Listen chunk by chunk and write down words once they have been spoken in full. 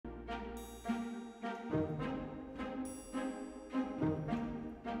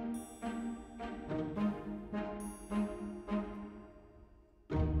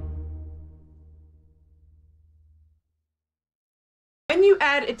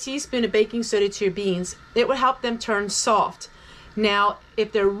add a teaspoon of baking soda to your beans, it will help them turn soft. Now,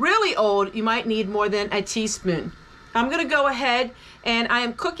 if they're really old, you might need more than a teaspoon. I'm going to go ahead and I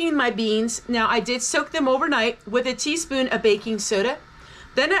am cooking my beans. Now, I did soak them overnight with a teaspoon of baking soda.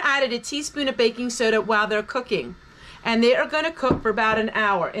 Then I added a teaspoon of baking soda while they're cooking. And they are going to cook for about an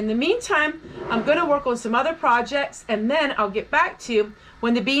hour. In the meantime, I'm going to work on some other projects, and then I'll get back to you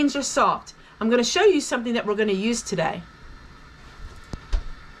when the beans are soft. I'm going to show you something that we're going to use today.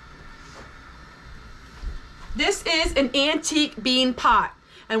 This is an antique bean pot,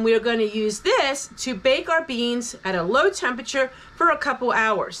 and we are going to use this to bake our beans at a low temperature for a couple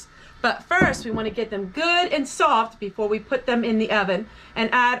hours. But first, we want to get them good and soft before we put them in the oven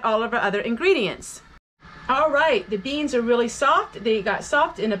and add all of our other ingredients. All right, the beans are really soft. They got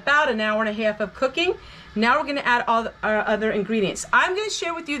soft in about an hour and a half of cooking. Now we're going to add all our other ingredients. I'm going to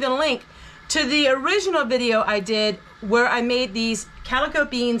share with you the link to the original video I did where I made these calico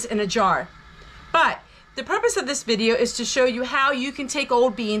beans in a jar. But the purpose of this video is to show you how you can take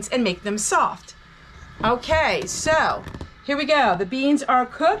old beans and make them soft. Okay, so here we go. The beans are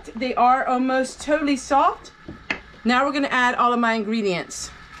cooked. They are almost totally soft. Now we're going to add all of my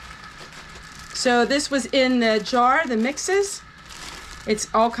ingredients. So this was in the jar, the mixes. It's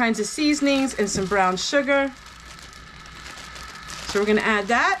all kinds of seasonings and some brown sugar. So we're going to add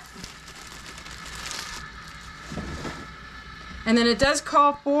that. And then it does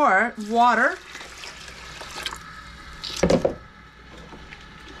call for water.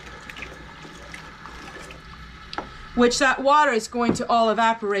 Which that water is going to all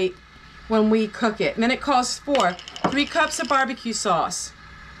evaporate when we cook it. And then it calls for 3 cups of barbecue sauce.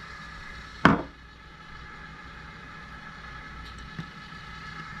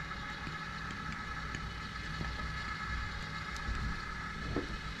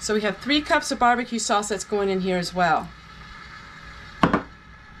 So we have 3 cups of barbecue sauce that's going in here as well.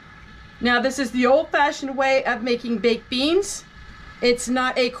 Now this is the old-fashioned way of making baked beans. It's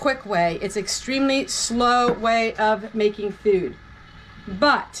not a quick way. It's an extremely slow way of making food.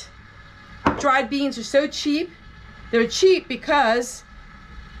 But dried beans are so cheap. They're cheap because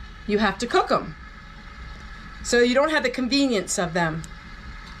you have to cook them. So you don't have the convenience of them.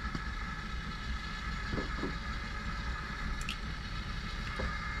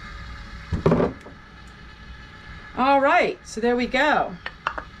 All right, so there we go.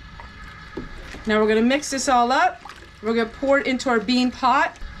 Now we're going to mix this all up. We're going to pour it into our bean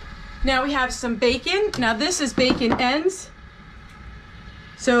pot. Now we have some bacon. Now this is bacon ends.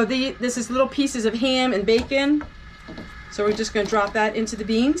 So this is little pieces of ham and bacon. So we're just going to drop that into the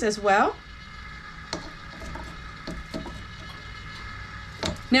beans as well.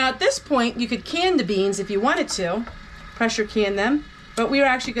 Now at this point you could can the beans if you wanted to, pressure can them, but we are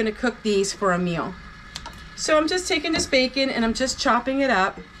actually going to cook these for a meal. So I'm just taking this bacon and I'm just chopping it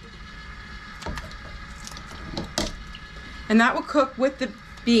up. And that will cook with the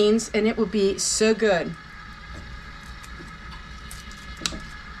beans and it will be so good.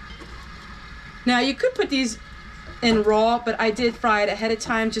 Now you could put these in raw, but I did fry it ahead of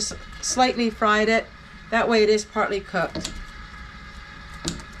time, just slightly fried it. That way it is partly cooked.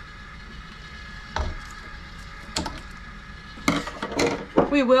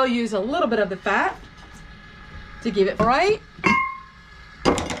 We will use a little bit of the fat to give it right.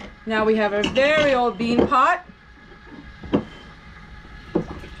 Now we have a very old bean pot.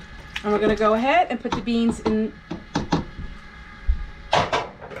 And we're going to go ahead and put the beans in.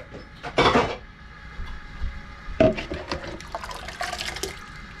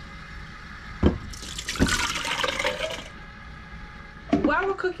 While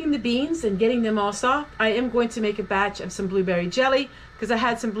we're cooking the beans and getting them all soft, I am going to make a batch of some blueberry jelly because I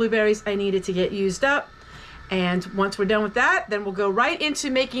had some blueberries I needed to get used up. And once we're done with that, then we'll go right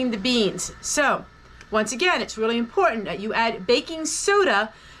into making the beans. So once again, it's really important that you add baking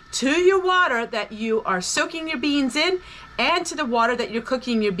soda to your water that you are soaking your beans in and to the water that you're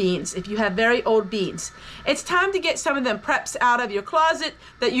cooking your beans if you have very old beans. It's time to get some of them preps out of your closet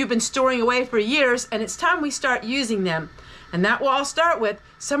that you've been storing away for years, and it's time we start using them. And that will all start with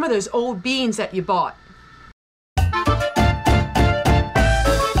some of those old beans that you bought.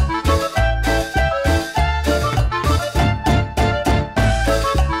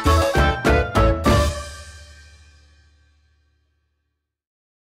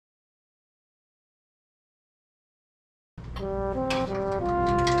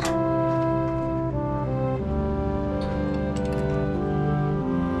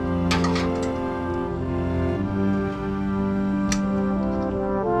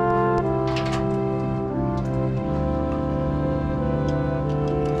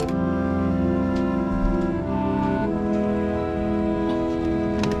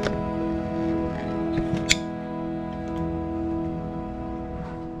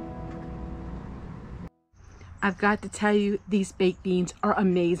 I've got to tell you, these baked beans are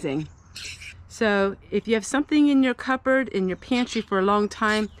amazing. So if you have something in your cupboard, in your pantry for a long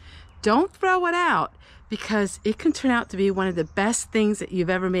time, don't throw it out, because it can turn out to be one of the best things that you've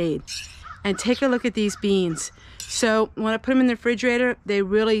ever made. And take a look at these beans. So when I put them in the refrigerator, they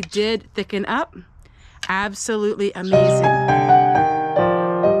really did thicken up. Absolutely amazing.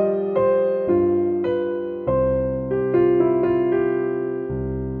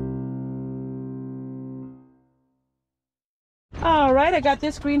 All right, I got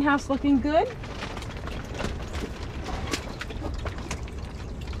this greenhouse looking good.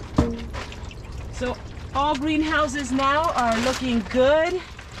 So all greenhouses now are looking good,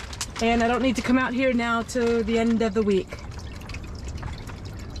 and I don't need to come out here now till the end of the week.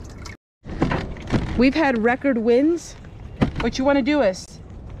 We've had record winds. What you want to do is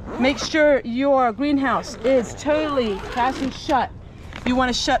make sure your greenhouse is totally fastened shut. You want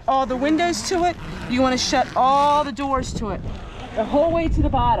to shut all the windows to it. You want to shut all the doors to it, the whole way to the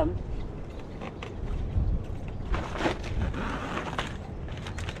bottom.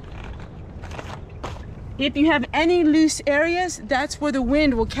 If you have any loose areas, that's where the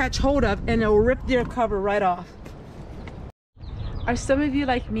wind will catch hold of and it'll rip their cover right off. Are some of you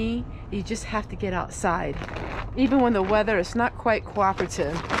like me? You just have to get outside, even when the weather is not quite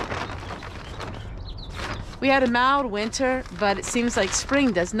cooperative. We had a mild winter, but it seems like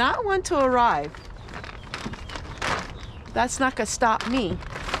spring does not want to arrive. That's not gonna stop me.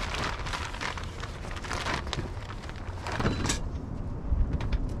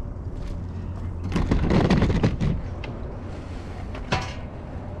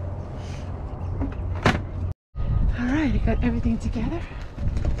 All right, I got everything together.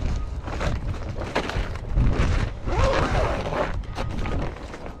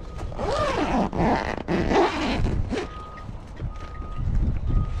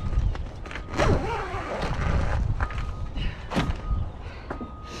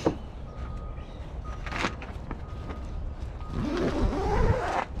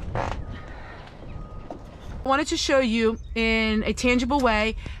 I wanted to show you in a tangible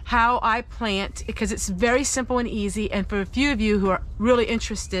way how I plant, because it's very simple and easy, and for a few of you who are really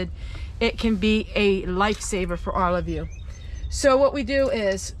interested, it can be a lifesaver for all of you. So what we do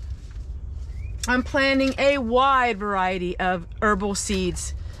is, I'm planting a wide variety of herbal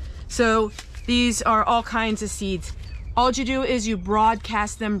seeds. So these are all kinds of seeds. All you do is you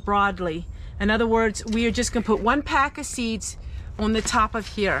broadcast them broadly. In other words, we are just gonna put one pack of seeds on the top of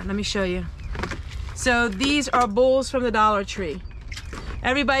here. Let me show you. So these are bowls from the Dollar Tree.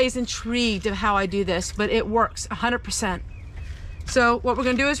 Everybody's intrigued of how I do this, but it works 100%. So what we're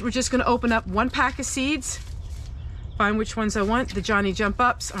gonna do is we're just gonna open up one pack of seeds, find which ones I want. The Johnny Jump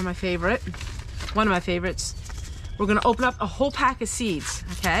Ups are my favorite, one of my favorites. We're gonna open up a whole pack of seeds,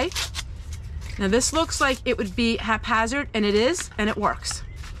 okay? Now this looks like it would be haphazard, and it is, and it works.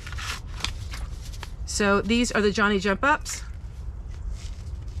 So these are the Johnny Jump Ups.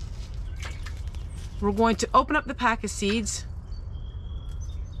 We're going to open up the pack of seeds,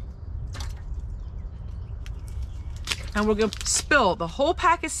 and we're going to spill the whole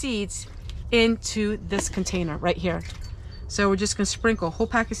pack of seeds into this container right here. So we're just going to sprinkle a whole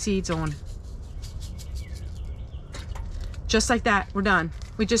pack of seeds on. Just like that, we're done.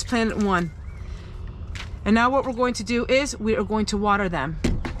 We just planted one. And now what we're going to do is we are going to water them.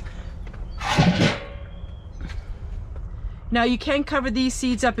 Now you can cover these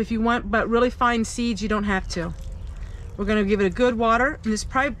seeds up if you want, but really fine seeds you don't have to. We're going to give it a good water, and it's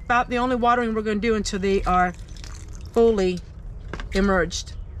probably about the only watering we're going to do until they are fully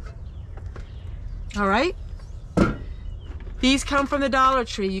emerged. All right? These come from the Dollar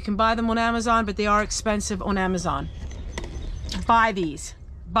Tree. You can buy them on Amazon, but they are expensive on Amazon. Buy these.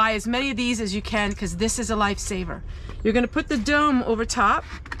 Buy as many of these as you can, because this is a lifesaver. You're going to put the dome over top,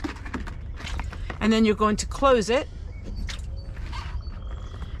 and then you're going to close it.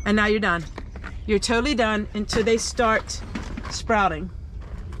 And now you're done. You're totally done until they start sprouting.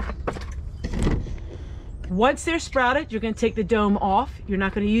 Once they're sprouted, you're going to take the dome off. You're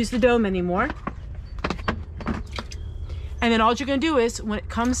not going to use the dome anymore. And then all you're going to do is, when it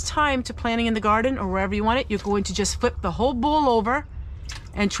comes time to planting in the garden or wherever you want it, you're going to just flip the whole bowl over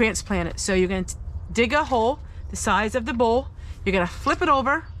and transplant it. So you're going to dig a hole the size of the bowl. You're going to flip it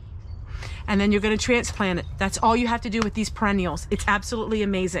over, and then you're going to transplant it. That's all you have to do with these perennials. It's absolutely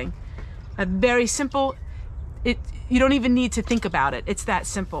amazing. A very simple, you don't even need to think about it. It's that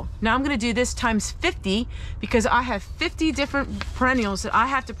simple. Now I'm going to do this times 50, because I have 50 different perennials that I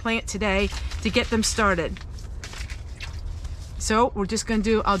have to plant today to get them started. So we're just going to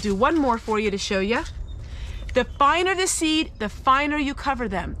do, I'll do one more for you to show you. The finer the seed, the finer you cover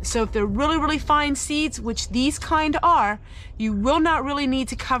them. So if they're really, really fine seeds, which these kind are, you will not really need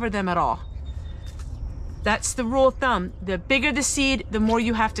to cover them at all. That's the rule of thumb. The bigger the seed, the more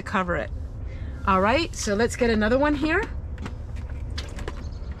you have to cover it. All right, so let's get another one here.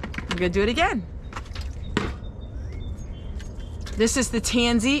 I'm gonna do it again. This is the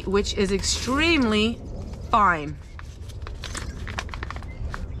tansy, which is extremely fine.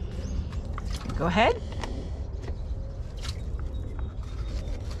 Go ahead.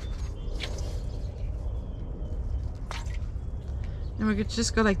 And we're gonna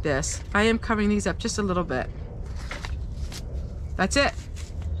just go like this. I am covering these up just a little bit. That's it.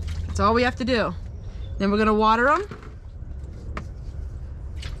 That's all we have to do. Then we're gonna water them.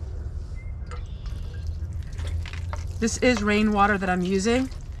 This is rainwater that I'm using.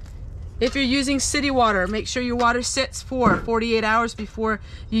 If you're using city water, make sure your water sits for 48 hours before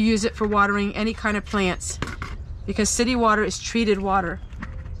you use it for watering any kind of plants, because city water is treated water.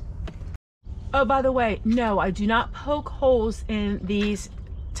 Oh, by the way, no, I do not poke holes in these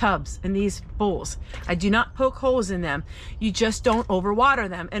tubs, in these bowls. I do not poke holes in them. You just don't overwater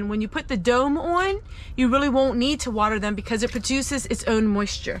them. And when you put the dome on, you really won't need to water them because it produces its own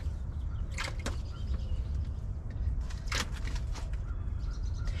moisture.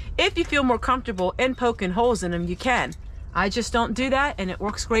 If you feel more comfortable in poking holes in them, you can. I just don't do that, and it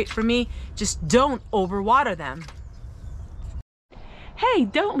works great for me. Just don't overwater them. Hey,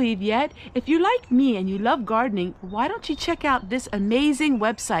 don't leave yet. If you like me and you love gardening, why don't you check out this amazing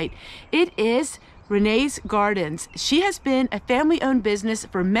website? It is Renee's Gardens. She has been a family-owned business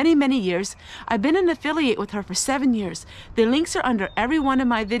for many, many years. I've been an affiliate with her for 7 years. The links are under every one of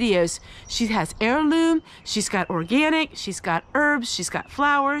my videos. She has heirloom, she's got organic, she's got herbs, she's got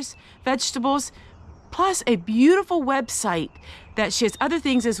flowers, vegetables, plus a beautiful website that she has other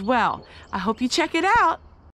things as well. I hope you check it out.